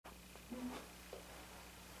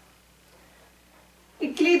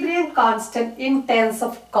equilibrium constant in terms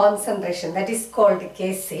of concentration, that is called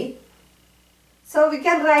Kc. So we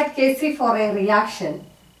can write Kc for a reaction.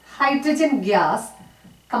 Hydrogen gas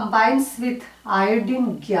combines with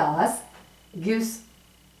iodine gas gives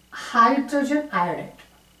hydrogen iodide.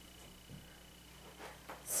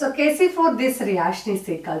 So Kc for this reaction is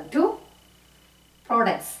equal to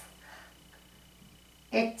products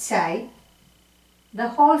Hi the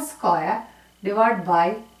whole square divided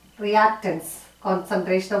by reactants,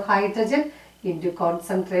 concentration of hydrogen into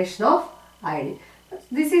concentration of iodine.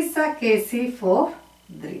 This is a Kc for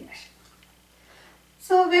the reaction.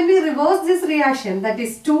 So when we reverse this reaction, that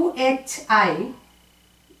is 2Hi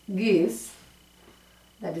gives,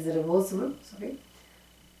 that is reversible, sorry,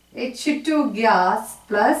 H2 gas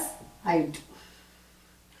plus I2.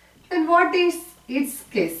 And what is its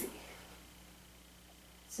Kc?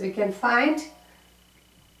 So we can find,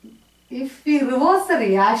 if we reverse the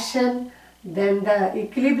reaction, then the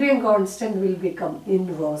equilibrium constant will become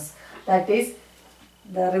inverse. That is,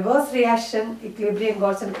 the reverse reaction equilibrium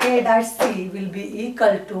constant K dash C will be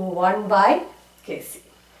equal to 1 by Kc.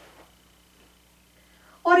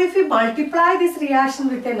 Or if we multiply this reaction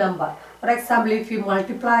with a number, for example, if you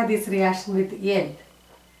multiply this reaction with n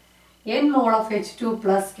mole of H2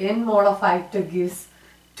 plus n mole of I2 gives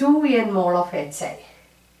 2n mole of Hi.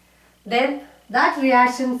 Then that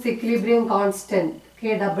reaction's equilibrium constant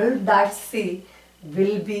K double dash C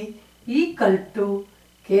will be equal to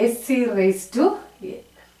Kc raised to n.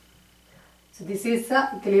 So this is the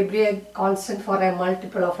equilibrium constant for a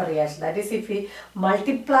multiple of a reaction. That is, if we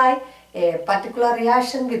multiply a particular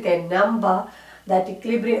reaction with a number, that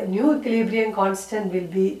new equilibrium constant will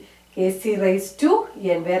be Kc raised to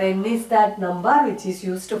n, where n is that number which is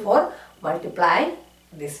used for multiplying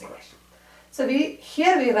this reaction. So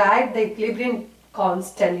here we write the equilibrium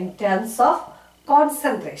constant in terms of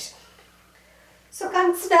concentration. So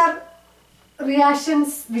consider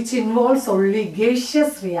reactions which involves only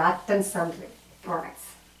gaseous reactants and products.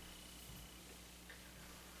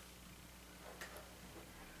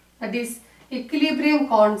 That is equilibrium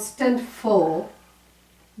constant for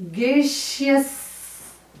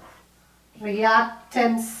gaseous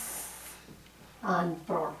reactants and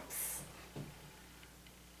products.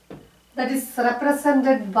 That is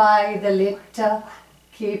represented by the letter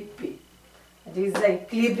Kp. That is the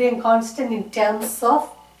equilibrium constant in terms of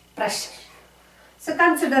pressure. So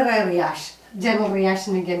consider a reaction. General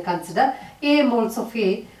reaction we can consider. A moles of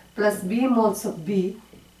A plus B moles of B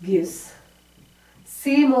gives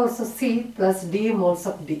C moles of C plus D moles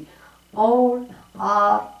of D. All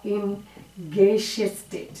are in gaseous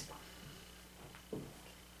state.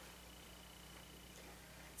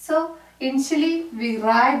 So initially we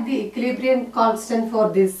write the equilibrium constant for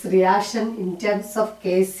this reaction in terms of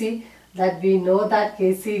Kc, that we know that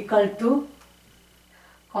Kc equal to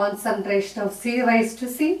concentration of C raised to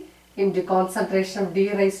C into concentration of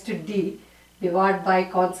D raised to D divided by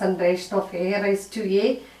concentration of A raised to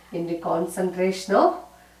A into concentration of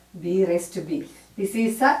B raised to B. This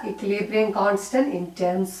is the equilibrium constant in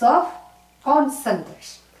terms of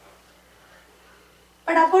concentration.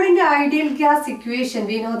 But according to ideal gas equation,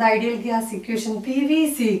 we know the ideal gas equation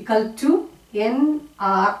PV is equal to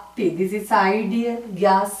nRT. This is the ideal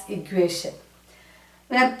gas equation,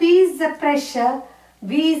 where P is the pressure,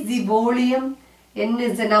 V is the volume, N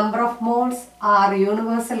is the number of moles, R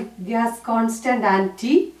universal gas constant, and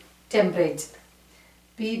T temperature.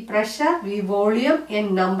 P pressure, V volume,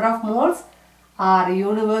 N number of moles, R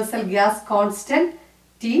universal gas constant,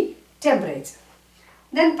 T temperature.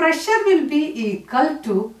 Then pressure will be equal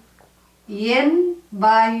to N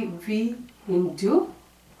by V into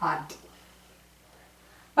RT.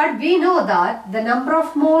 But we know that the number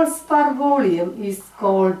of moles per volume is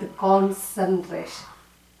called concentration.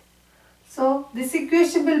 So this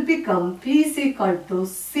equation will become P is equal to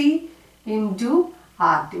C into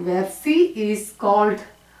RT, where C is called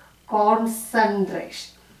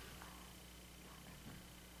concentration.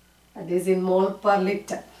 That is in mole per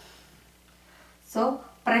liter. So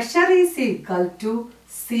pressure is equal to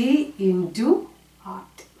C into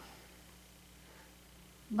RT.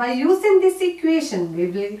 By using this equation, we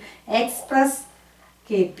will express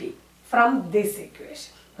Kp from this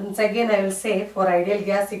equation. Once again, I will say for ideal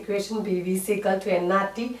gas equation, PV is equal to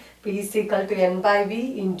nRT, P is equal to N by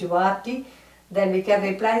V into RT. Then we can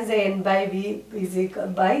replace the N by V is equal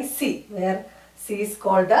by C, where C is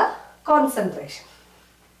called the concentration.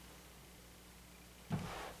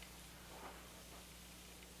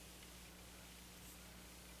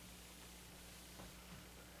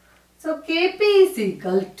 So Kp is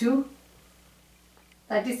equal to,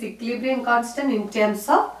 that is equilibrium constant in terms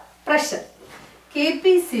of pressure. Kp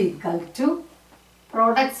is equal to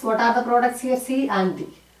Products, what are the products here? C and D.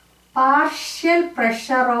 Partial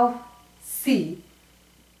pressure of C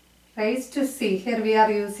raised to C, here we are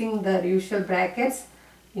using the usual brackets,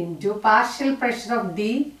 into partial pressure of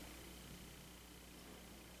D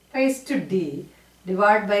raised to D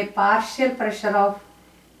divided by partial pressure of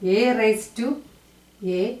A raised to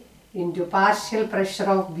A into partial pressure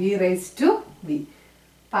of B raised to B.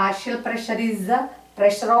 Partial pressure is the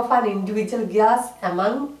pressure of an individual gas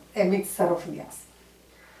among a mixture of gas.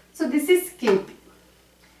 So this is Kp.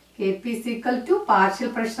 Kp is equal to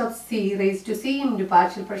partial pressure of C raised to C into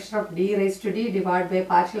partial pressure of D raised to D divided by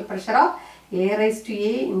partial pressure of A raised to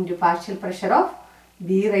A into partial pressure of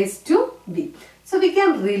B raised to B. So we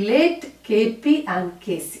can relate Kp and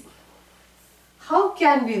Kc. How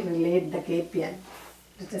can we relate the Kp and?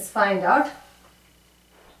 Let us find out.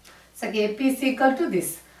 So Kp is equal to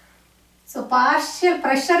this. So partial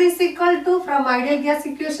pressure is equal to, from ideal gas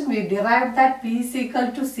equation we derived that P is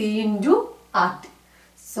equal to C into RT.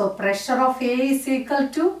 So pressure of A is equal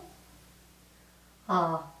to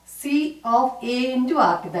C of A into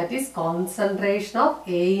RT, that is concentration of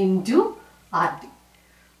A into RT.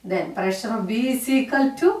 Then pressure of B is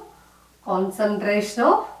equal to concentration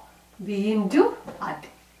of B into RT,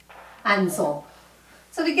 and so on.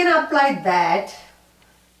 So we can apply that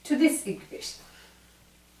to this equation.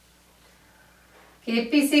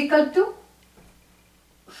 Kp is equal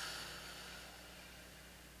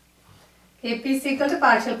to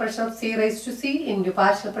partial pressure of C raised to C into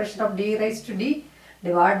partial pressure of D raised to D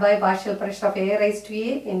divided by partial pressure of A raised to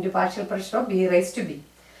A into partial pressure of B raised to B.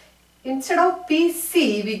 Instead of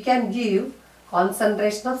Pc, we can give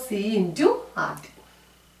concentration of C into RT.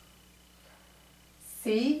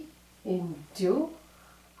 C into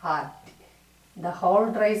RT, the whole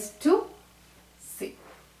raised to C.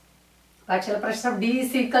 Partial pressure of D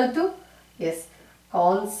is equal to, yes,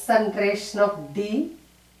 concentration of D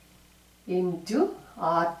into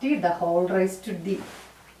RT, the whole raised to D.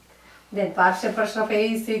 Then partial pressure of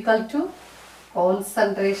A is equal to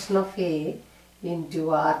concentration of A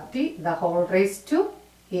into RT, the whole raised to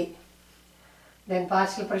A. Then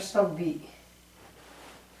partial pressure of B.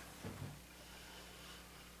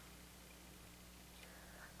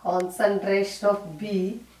 Concentration of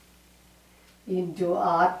B into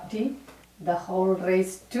RT, the whole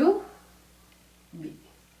raised to B.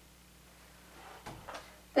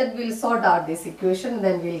 Then we will sort out this equation,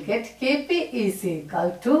 then we will get Kp is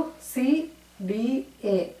equal to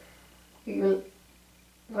CdA. We will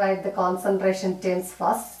write the concentration terms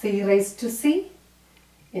first. C raised to C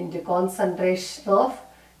into concentration of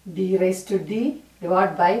D raised to D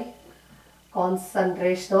divided by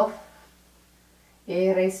concentration of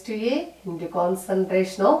A raised to A into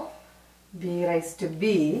concentration of B raised to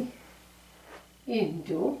B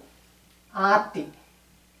into RT.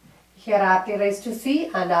 Here RT raised to C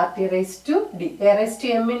and RT raised to D. A raised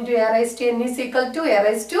to M into A raised to N is equal to A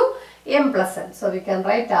raised to M plus N. So we can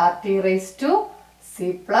write RT raised to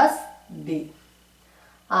C plus D.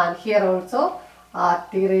 And here also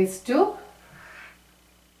RT raised to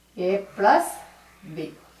A plus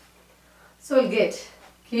B. So we'll get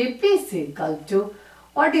Kp is equal to,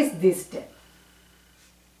 what is this term?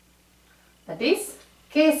 That is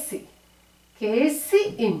Kc.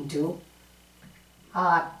 Kc into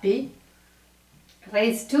RT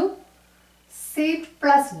raised to C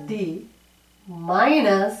plus D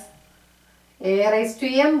minus A raised to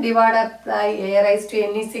M divided by A raised to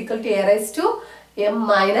N is equal to A raised to M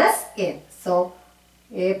minus N. So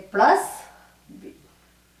A plus B.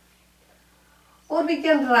 Or we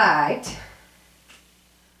can write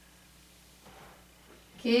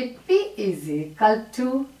Kp is equal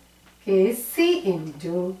to Kc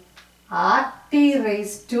into RT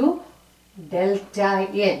raised to delta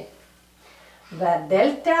N, where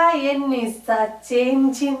delta N is the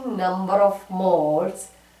change in number of moles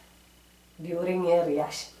during a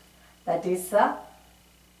reaction. That is the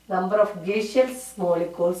number of gaseous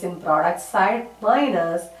molecules in product side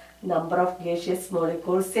minus number of gaseous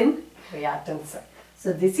molecules in reactant side.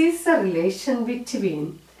 So this is the relation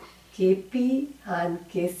between Kp and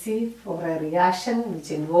Kc for a reaction which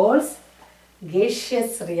involves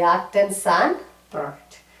gaseous reactants and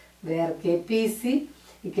product, where Kp is the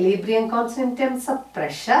equilibrium constant in terms of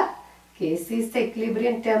pressure, Kc is the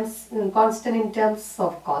equilibrium constant in terms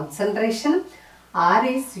of concentration, R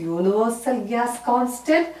is universal gas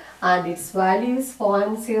constant and its value is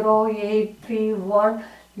 0.0831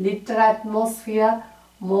 liter atmosphere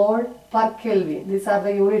mole per Kelvin. These are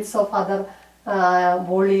the units of other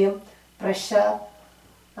volume, pressure,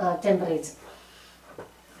 temperature.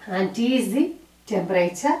 And T is the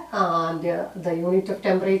temperature and the unit of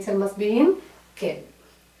temperature must be in Kelvin.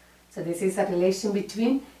 So this is a relation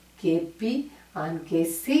between Kp and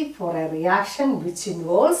Kc for a reaction which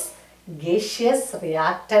involves gaseous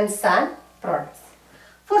reactants and products.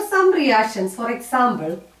 For some reactions, for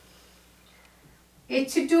example,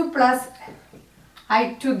 H2 plus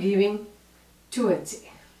I2 giving 2Ha.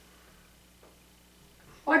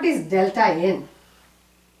 What is delta N?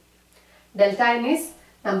 Delta N is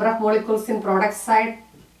number of molecules in product side,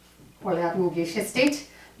 polar in gaseous state,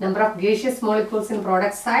 number of gaseous molecules in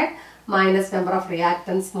product side minus number of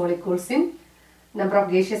reactants molecules in, number of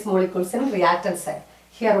gaseous molecules in reactant side.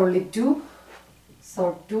 Here only 2,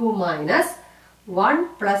 so 2 minus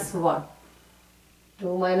 1 plus 1.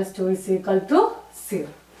 2 minus 2 is equal to 0.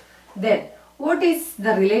 Then what is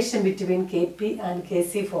the relation between Kp and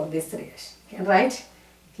Kc for this reaction? You can write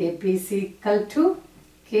Kp is equal to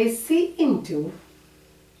Kc into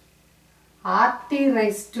RT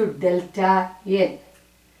raised to delta N.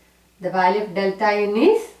 The value of delta N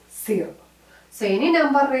is 0. So any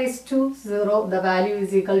number raised to 0, the value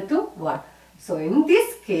is equal to 1. So in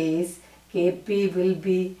this case, Kp will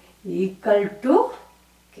be equal to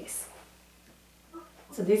Kc.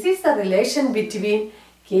 So this is the relation between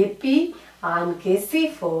Kp and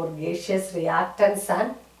Kc for gaseous reactants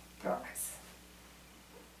and products.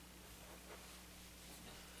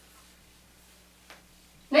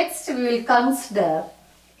 Next we will consider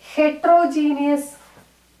heterogeneous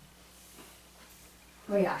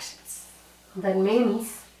reactions. That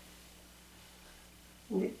means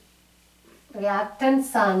the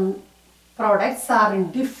reactants and products are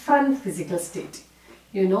in different physical state.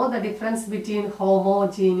 You know the difference between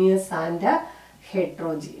homogeneous and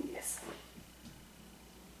heterogeneous.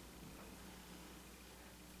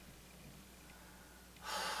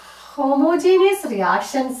 Homogeneous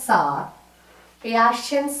reactions are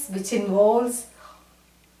reactions which involves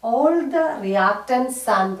all the reactants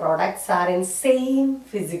and products are in same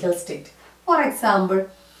physical state. For example,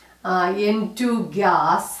 N2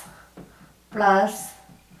 gas plus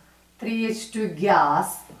 3H2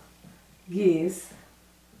 gas gives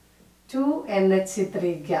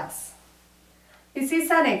 2NH3 gas. This is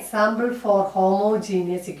an example for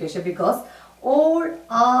homogeneous equation because all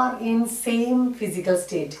are in same physical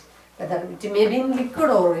state. Whether it may be in liquid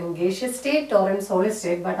or in gaseous state or in solid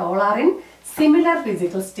state, but all are in similar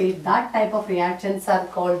physical state. That type of reactions are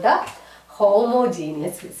called the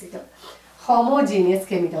homogeneous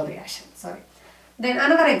chemical reaction. Then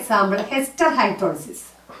another example, ester hydrolysis.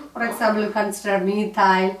 For example, you consider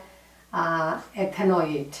methyl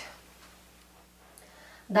ethanoate.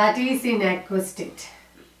 That is in aqueous state.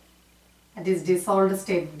 That is dissolved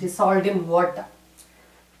state, dissolved in water.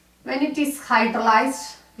 When it is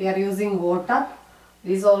hydrolyzed, we are using water.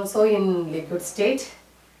 It is also in liquid state.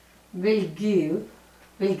 Will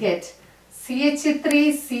get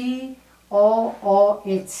CH3COOH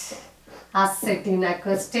acid in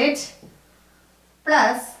aqueous state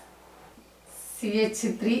plus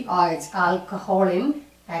CH3OH alcohol in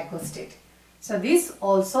aqueous state. So this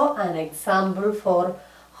also an example for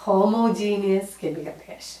homogeneous chemical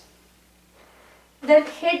reaction. Then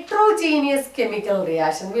heterogeneous chemical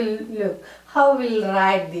reaction. We'll look how we'll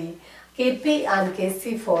write the Kp and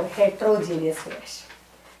Kc for heterogeneous reaction.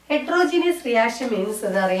 Heterogeneous reaction means the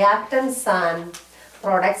reactants and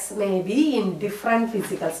products may be in different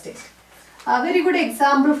physical states. A very good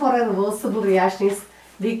example for a reversible reaction is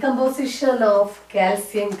decomposition of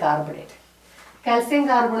calcium carbonate. Calcium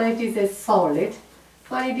carbonate is a solid.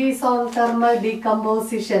 When it is on thermal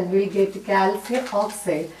decomposition, we will get calcium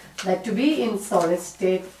oxide, that to be in solid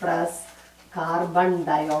state plus carbon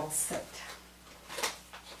dioxide.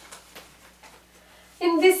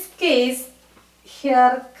 In this case,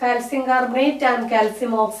 here calcium carbonate and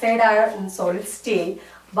calcium oxide are in solid state,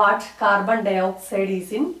 but carbon dioxide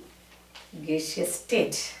is in gaseous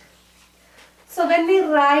state. So when we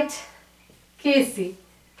write Kc,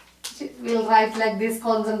 we will write like this: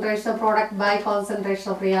 concentration of product by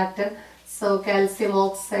concentration of reactant. So calcium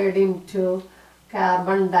oxide into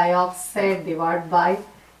carbon dioxide divided by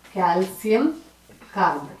calcium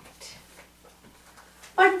carbonate.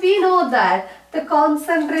 But we know that the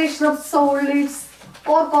concentration of solids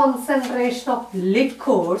or concentration of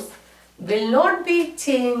liquids will not be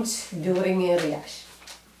changed during a reaction.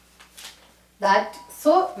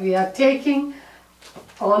 So we are taking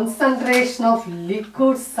concentration of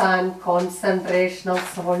liquids and concentration of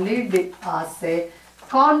solid as a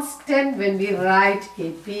constant when we write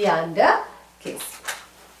Kp and Kc.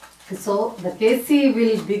 So the Kc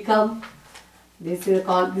will become, this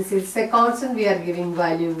is a constant, we are giving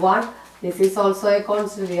value 1. This is also a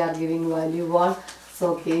constant, we are giving value 1.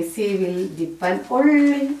 So Kc will depend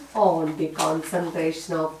only on the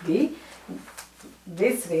concentration of the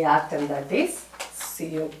this reactant, that is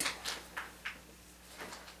CO2.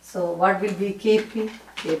 So what will be Kp?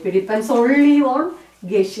 Kp depends only on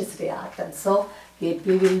gaseous reactant. So Kp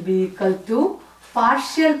will be equal to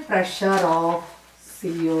partial pressure of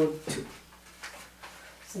CO2.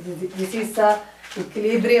 So this is the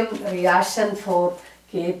equilibrium reaction for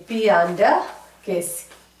Kp and Kc.